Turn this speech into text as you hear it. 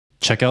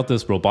Check out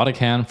this robotic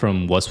hand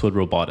from Westwood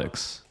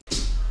Robotics.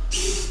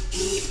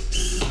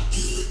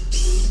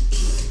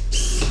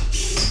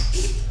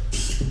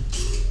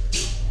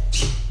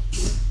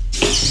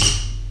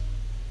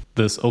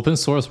 This open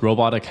source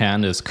robotic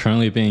hand is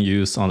currently being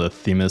used on the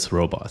Themis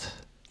robot.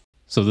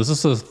 So this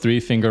is a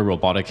 3-finger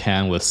robotic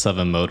hand with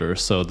 7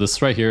 motors. So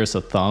this right here is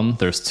a thumb.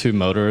 There's 2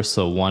 motors,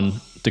 so 1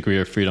 degree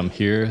of freedom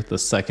here, the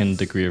 2nd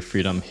degree of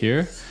freedom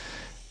here.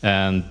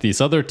 And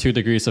these other 2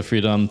 degrees of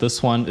freedom,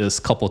 this one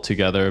is coupled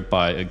together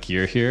by a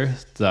gear here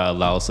that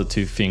allows the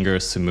 2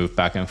 fingers to move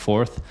back and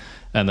forth.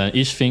 And then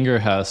each finger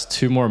has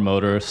 2 more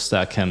motors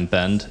that can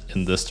bend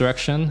in this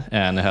direction,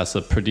 and it has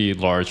a pretty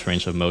large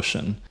range of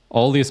motion.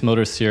 All these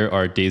motors here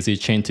are daisy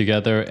chained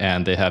together,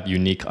 and they have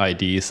unique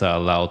IDs that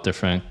allow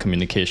different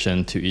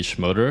communication to each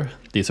motor.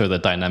 These are the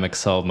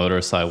Dynamixel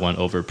motors I went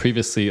over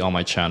previously on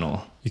my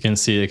channel. You can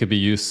see it could be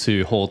used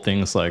to hold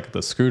things like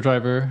the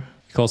screwdriver.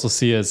 You can also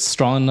see it's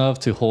strong enough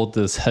to hold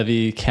this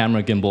heavy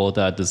camera gimbal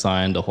that I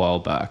designed a while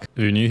back.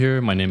 If you're new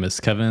here, my name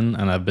is Kevin,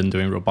 and I've been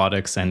doing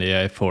robotics and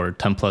AI for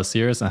 10 plus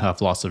years and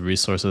have lots of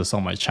resources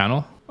on my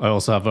channel. I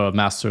also have a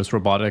Master's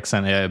Robotics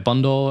and AI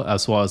bundle,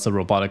 as well as the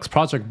Robotics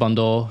Project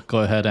bundle. Go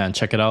ahead and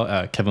check it out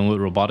at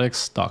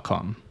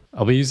kevinwoodrobotics.com.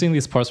 I'll be using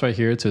these parts right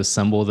here to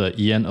assemble the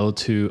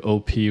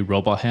EN02-OP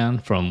robot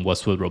hand from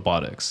Westwood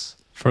Robotics.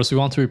 First, we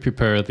want to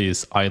prepare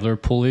these idler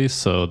pulleys.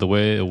 So the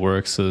way it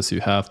works is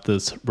you have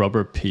this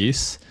rubber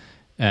piece,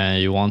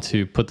 and you want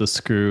to put the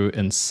screw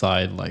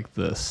inside like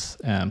this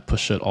and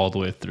push it all the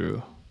way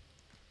through.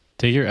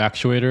 Take your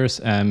actuators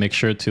and make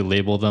sure to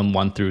label them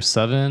 1 through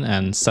 7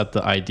 and set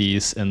the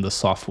IDs in the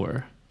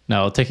software.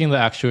 Now, taking the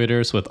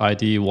actuators with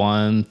ID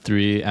 1,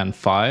 3, and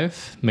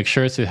 5, make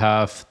sure to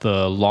have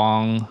the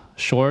long,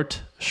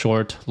 short,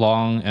 short,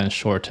 long, and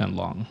short and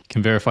long. You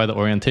can verify the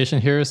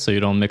orientation here so you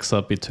don't mix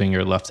up between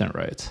your left and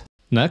right.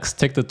 Next,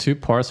 take the 2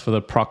 parts for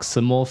the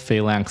proximal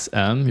phalanx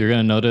M. You're going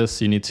to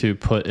notice you need to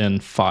put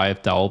in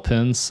 5 dowel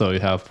pins. So you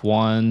have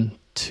 1,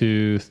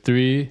 2,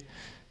 3,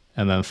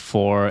 and then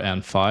 4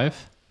 and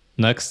 5.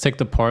 Next, take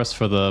the parts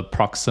for the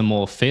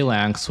proximal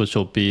phalanx, which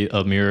will be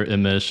a mirror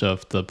image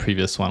of the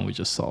previous one we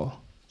just saw.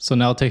 So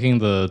now taking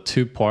the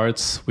 2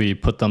 parts, we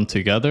put them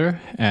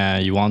together,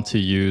 and you want to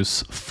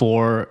use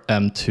 4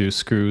 M2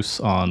 screws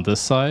on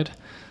this side.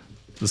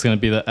 This is going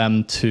to be the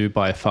M2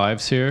 by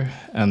 5s here.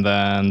 And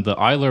then the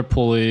idler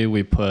pulley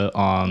we put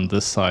on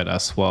this side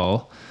as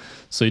well.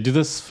 So you do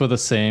this for the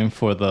same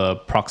for the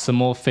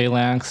proximal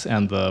phalanx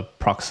and the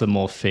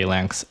proximal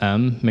phalanx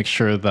M. Make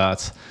sure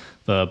that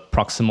the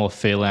proximal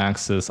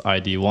phalanx is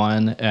ID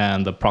 1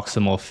 and the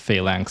proximal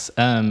phalanx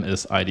M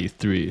is ID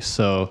 3.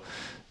 So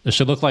it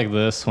should look like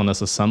this when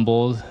it's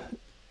assembled.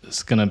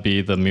 It's going to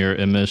be the mirror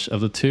image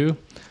of the 2.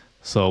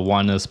 So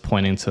 1 is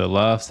pointing to the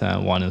left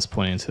and 1 is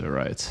pointing to the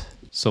right.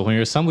 So when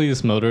you're assembling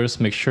these motors,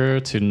 make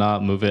sure to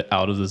not move it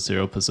out of the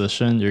 0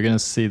 position. You're going to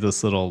see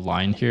this little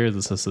line here.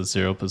 This is the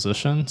 0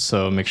 position.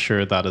 So make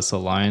sure that is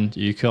aligned.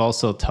 You can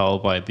also tell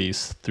by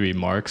these 3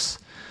 marks.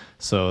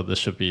 So this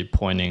should be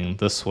pointing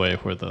this way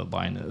where the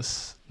line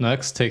is.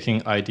 Next,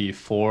 taking ID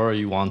 4,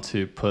 you want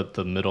to put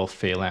the middle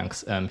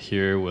phalanx M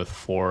here with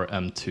 4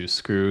 M2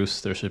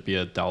 screws. There should be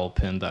a dowel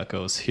pin that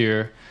goes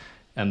here.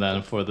 And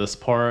then for this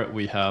part,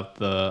 we have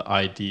the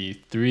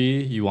ID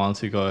 3. You want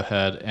to go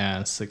ahead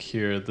and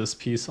secure this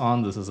piece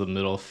on. This is a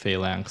middle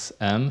phalanx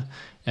M.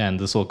 And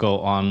this will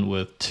go on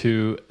with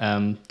 2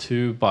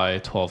 M2 by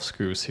 12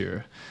 screws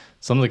here.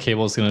 Some of the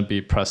cable is going to be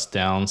pressed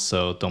down,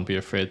 so don't be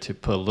afraid to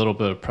put a little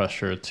bit of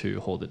pressure to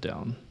hold it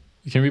down.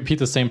 You can repeat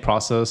the same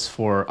process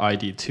for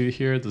ID 2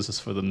 here. This is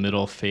for the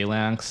middle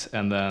phalanx.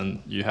 And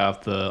then you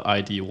have the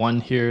ID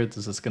 1 here.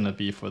 This is going to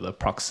be for the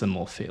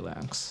proximal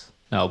phalanx.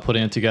 Now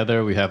putting it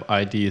together, we have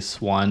IDs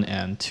 1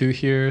 and 2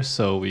 here.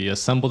 So we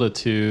assemble the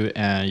 2,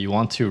 and you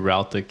want to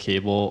route the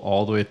cable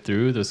all the way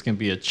through. There's going to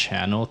be a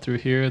channel through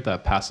here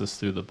that passes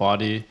through the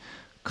body,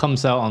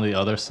 comes out on the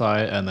other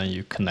side, and then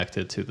you connect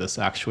it to this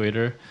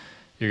actuator.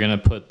 You're going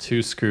to put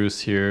 2 screws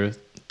here,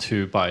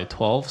 2 by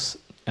 12s,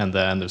 and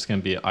then there's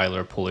going to be an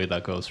idler pulley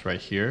that goes right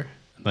here.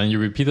 Then you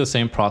repeat the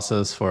same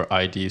process for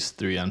IDs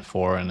 3 and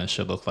 4, and it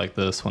should look like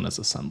this when it's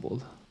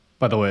assembled.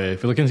 By the way,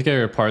 if you're looking to get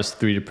your parts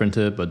 3D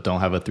printed but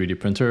don't have a 3D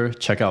printer,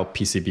 check out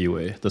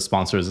PCBWay, the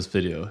sponsor of this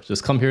video.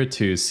 Just come here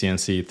to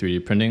CNC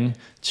 3D printing,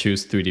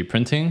 choose 3D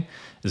printing.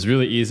 It's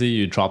really easy.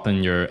 You drop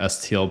in your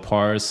STL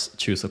parts,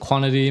 choose a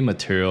quantity,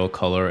 material,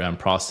 color, and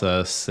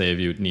process, say if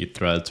you need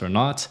threads or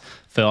not,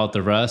 fill out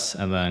the rest,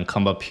 and then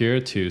come up here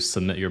to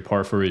submit your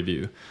part for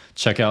review.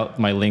 Check out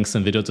my links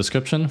in video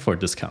description for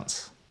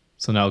discounts.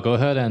 So now go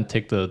ahead and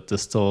take the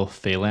distal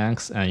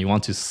phalanx, and you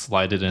want to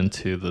slide it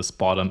into this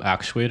bottom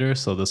actuator.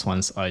 So this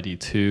one's ID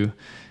 2.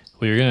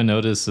 What you're going to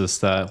notice is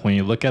that when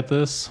you look at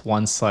this,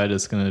 one side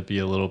is going to be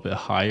a little bit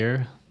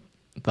higher.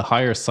 The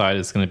higher side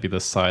is going to be the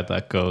side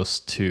that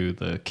goes to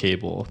the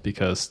cable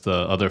because the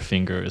other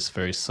finger is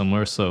very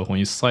similar. So when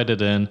you slide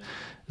it in,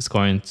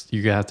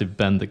 you have to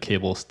bend the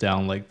cables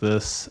down like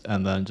this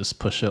and then just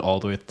push it all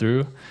the way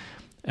through.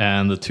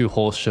 And the 2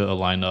 holes should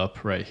align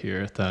up right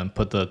here. Then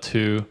put the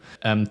 2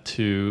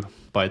 M2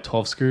 by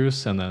 12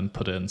 screws and then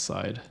put it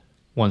inside.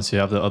 Once you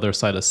have the other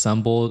side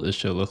assembled, it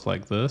should look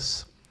like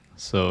this.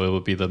 So it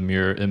would be the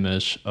mirror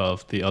image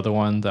of the other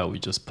one that we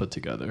just put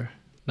together.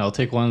 Now I'll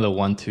take one of the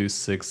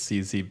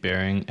 126CZ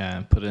bearing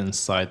and put it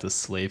inside the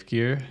slave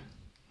gear.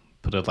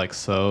 Put it like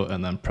so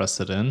and then press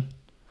it in.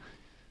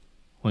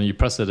 When you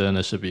press it in,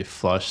 it should be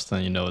flush,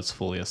 then you know it's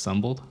fully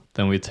assembled.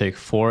 Then we take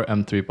 4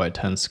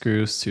 M3x10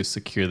 screws to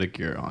secure the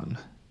gear on.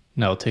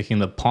 Now taking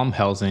the palm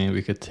housing,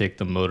 we could take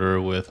the motor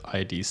with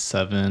ID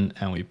 7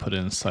 and we put it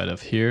inside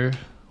of here.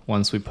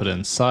 Once we put it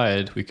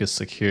inside, we could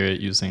secure it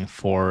using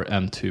 4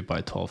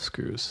 M2x12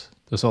 screws.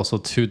 There's also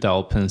 2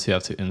 dowel pins you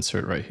have to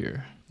insert right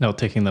here. Now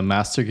taking the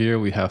master gear,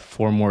 we have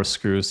 4 more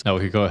screws. Now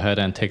we could go ahead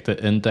and take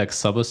the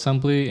index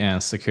subassembly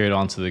and secure it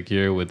onto the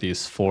gear with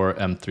these 4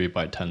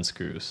 M3x10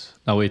 screws.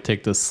 Now we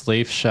take the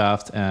slave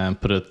shaft and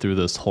put it through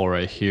this hole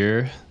right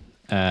here.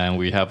 And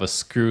we have a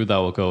screw that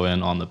will go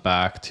in on the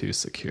back to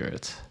secure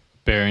it.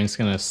 Bearing's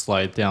gonna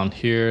slide down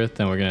here,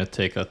 then we're gonna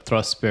take a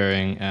thrust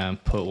bearing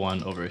and put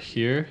one over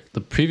here.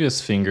 The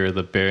previous finger,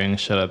 the bearing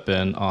should have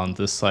been on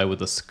this side with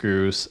the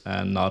screws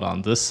and not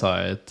on this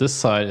side. This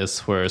side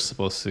is where it's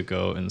supposed to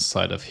go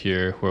inside of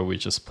here where we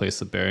just place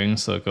the bearing.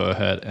 So go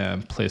ahead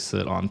and place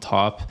it on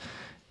top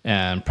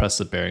and press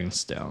the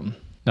bearings down.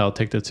 Now I'll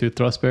take the 2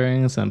 thrust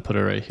bearings and put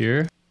it right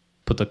here.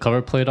 Put the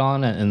cover plate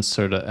on and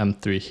insert a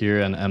M3 here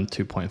and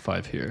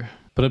M2.5 here.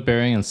 Put a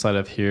bearing inside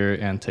of here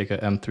and take a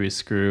M3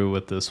 screw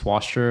with this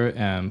washer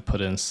and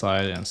put it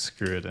inside and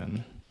screw it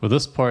in. With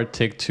this part,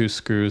 take 2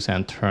 screws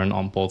and turn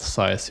on both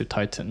sides to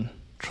tighten.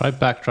 Try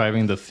back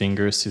driving the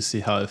fingers to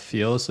see how it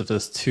feels. If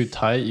it's too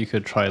tight, you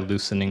could try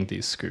loosening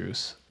these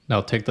screws.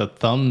 Now take the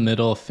thumb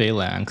middle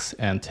phalanx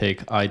and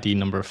take ID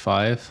number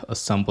 5,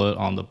 assemble it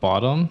on the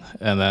bottom,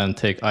 and then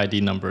take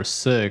ID number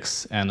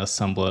 6 and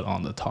assemble it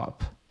on the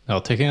top. Now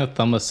taking a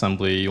thumb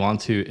assembly, you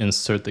want to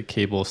insert the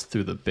cables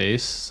through the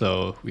base.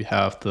 So we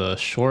have the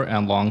short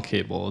and long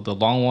cable. The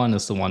long one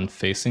is the one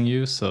facing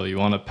you, so you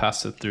want to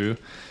pass it through.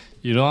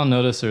 You don't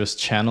notice there's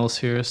channels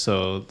here,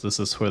 so this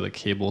is where the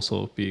cables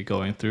will be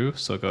going through.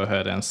 So go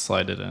ahead and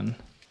slide it in.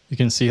 You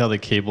can see how the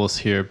cables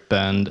here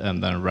bend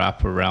and then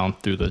wrap around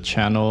through the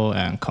channel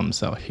and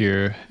comes out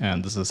here.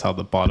 And this is how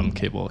the bottom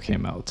cable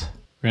came out.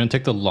 We're going to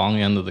take the long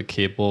end of the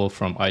cable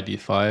from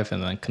ID5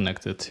 and then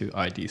connect it to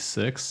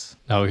ID6.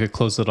 Now we could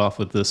close it off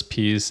with this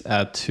piece,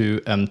 add 2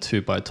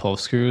 M2x12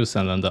 screws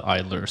and then the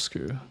idler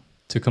screw.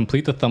 To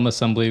complete the thumb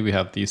assembly, we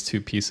have these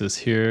 2 pieces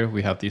here.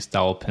 We have these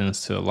dowel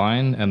pins to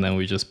align and then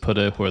we just put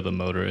it where the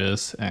motor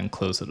is and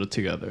close it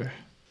together.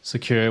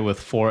 Secure it with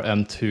 4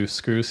 M2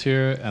 screws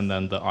here and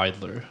then the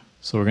idler.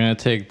 So we're going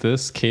to take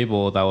this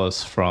cable that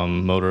was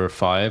from motor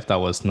 5 that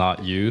was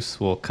not used.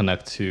 We'll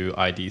connect to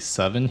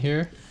ID7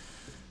 here.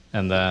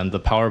 And then the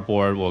power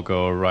board will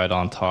go right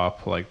on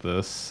top like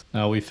this.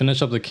 Now we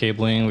finish up the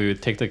cabling, we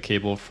would take the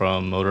cable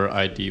from motor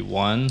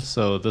ID1.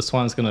 So this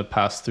one's gonna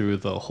pass through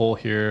the hole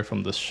here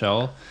from the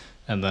shell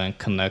and then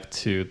connect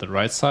to the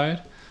right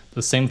side.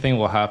 The same thing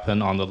will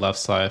happen on the left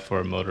side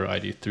for motor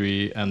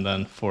ID3. And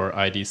then for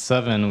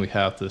ID7, we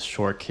have this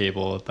short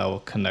cable that will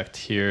connect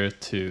here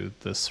to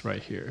this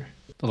right here.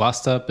 The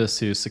last step is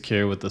to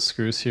secure with the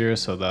screws here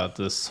so that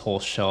this whole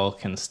shell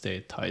can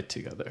stay tied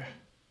together.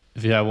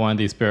 If you have one of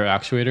these barrel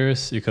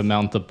actuators, you could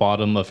mount the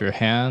bottom of your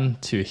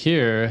hand to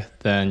here,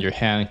 then your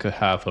hand could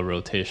have a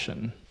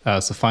rotation.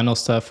 As the final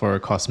step for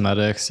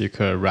cosmetics, you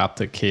could wrap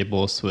the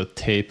cables with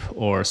tape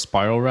or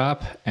spiral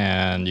wrap,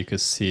 and you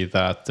could see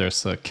that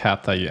there's a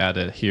cap that you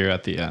added here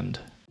at the end.